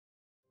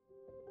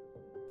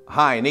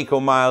Hi, Nico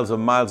Miles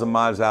of Miles &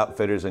 Miles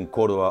Outfitters in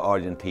Córdoba,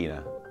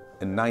 Argentina.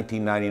 In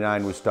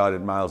 1999, we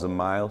started Miles &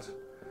 Miles.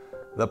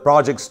 The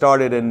project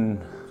started in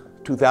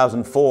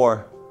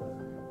 2004.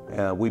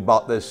 We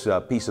bought this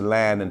piece of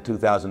land in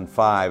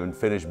 2005 and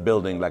finished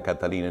building La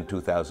Catalina in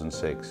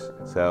 2006.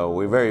 So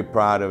we're very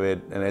proud of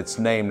it, and it's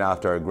named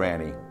after our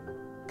granny,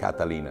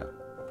 Catalina.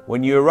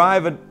 When you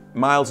arrive at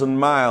Miles &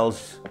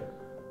 Miles,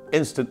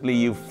 instantly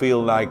you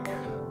feel like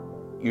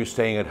you're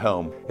staying at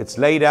home. It's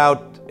laid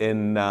out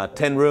in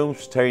 10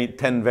 rooms,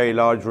 10 very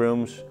large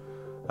rooms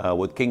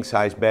with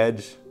king-size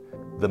beds.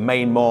 The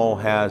main mall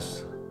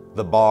has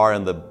the bar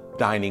and the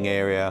dining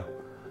area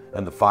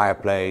and the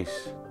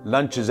fireplace.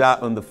 Lunches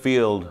out in the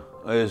field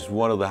is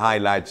one of the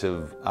highlights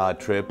of our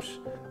trips.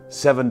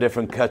 7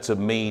 different cuts of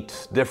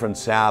meat, different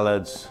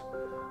salads,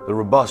 the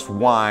robust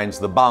wines,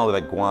 the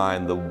Malbec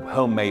wine, the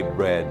homemade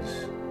breads.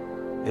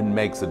 It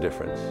makes a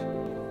difference.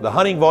 The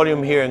hunting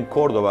volume here in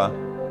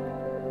Córdoba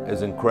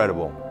is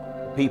incredible.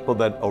 People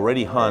that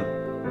already hunt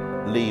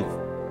leave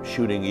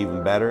shooting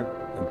even better,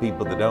 and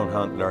people that don't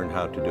hunt learn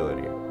how to do it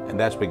here. And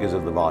that's because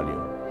of the volume.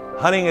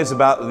 Hunting is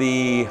about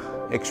the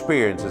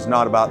experience. It's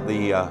not about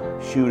the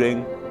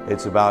shooting.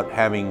 It's about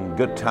having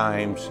good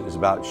times. It's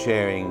about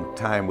sharing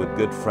time with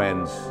good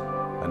friends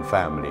and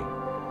family.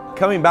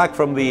 Coming back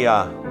from the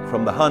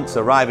hunts,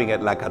 arriving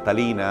at La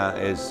Catalina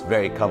is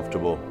very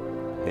comfortable.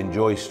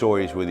 Enjoy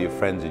stories with your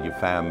friends and your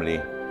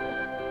family,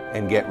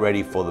 and get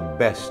ready for the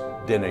best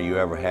dinner you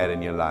ever had in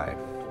your life.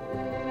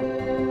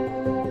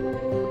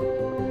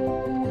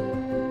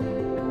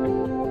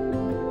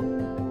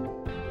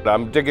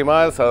 I'm Dickie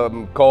Miles.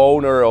 I'm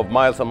co-owner of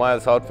Miles &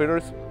 Miles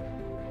Outfitters.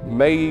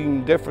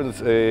 Main difference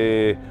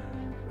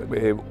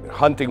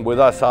hunting with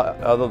us,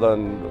 other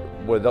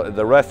than with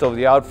the rest of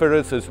the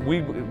outfitters, is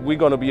we're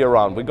going to be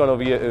around. We're going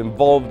to be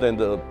involved in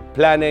the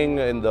planning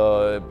and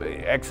the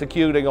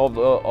executing of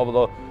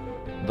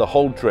the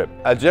whole trip.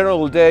 A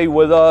general day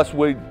with us,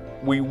 we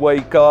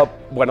wake up,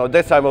 well,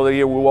 this time of the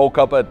year we woke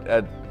up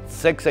at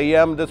 6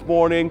 a.m. this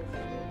morning.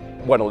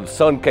 When the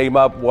sun came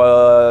up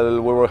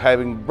while we were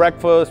having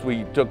breakfast,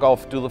 we took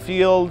off to the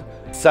field.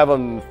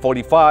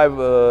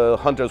 7:45,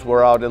 hunters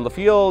were out in the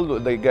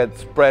field. They get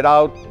spread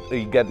out.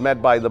 They get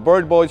met by the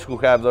bird boys who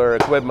have their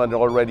equipment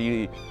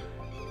already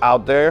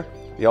out there.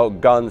 You know,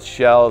 guns,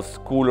 shells,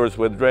 coolers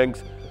with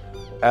drinks.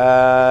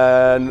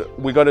 And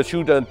we're gonna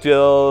shoot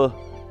until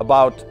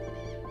about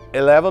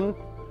 11.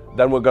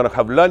 Then we're gonna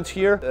have lunch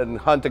here and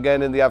hunt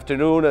again in the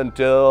afternoon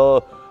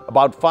until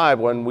about 5,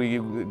 when we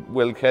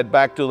will head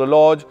back to the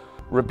lodge,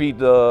 repeat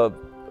the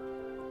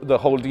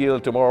whole deal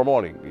tomorrow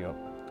morning. You know,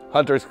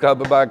 hunters come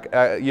back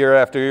year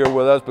after year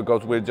with us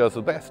because we're just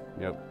the best,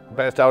 you know,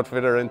 best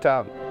outfitter in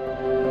town.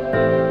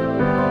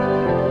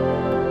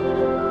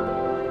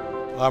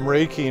 I'm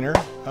Ray Keener.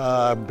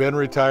 I've been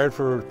retired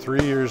for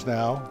 3 years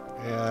now,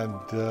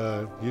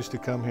 and used to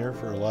come here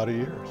for a lot of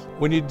years.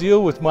 When you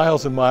deal with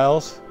Miles &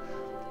 Miles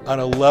on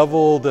a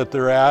level that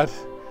they're at,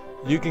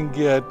 you can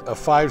get a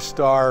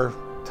 5-star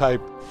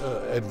type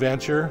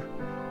adventure,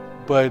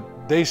 but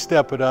they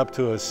step it up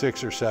to a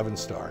 6 or 7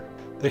 star.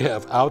 They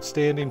have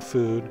outstanding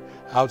food,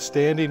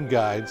 outstanding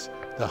guides,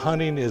 the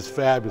hunting is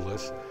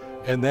fabulous,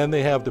 and then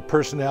they have the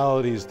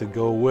personalities to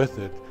go with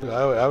it.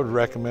 I would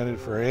recommend it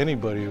for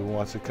anybody who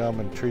wants to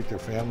come and treat their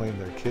family and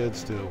their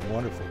kids to a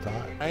wonderful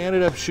time. I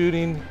ended up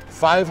shooting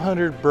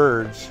 500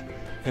 birds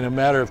in a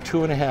matter of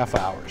 2.5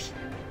 hours.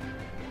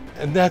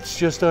 And that's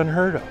just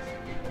unheard of.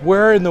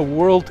 Where in the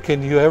world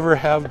can you ever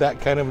have that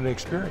kind of an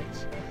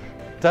experience?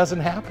 It doesn't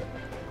happen.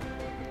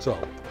 So,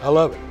 I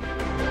love it.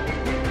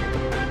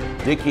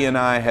 Dickie and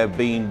I have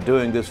been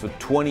doing this for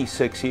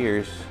 26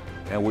 years,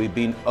 and we've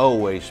been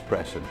always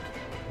present.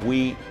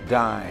 We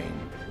dine,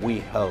 we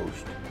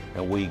host,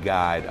 and we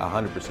guide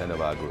 100%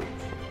 of our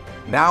groups.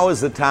 Now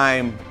is the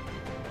time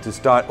to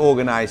start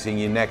organizing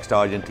your next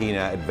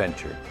Argentina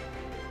adventure.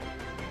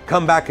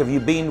 Come back if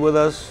you've been with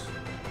us,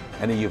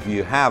 and if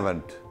you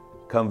haven't,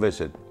 come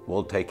visit.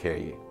 We'll take care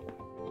of you.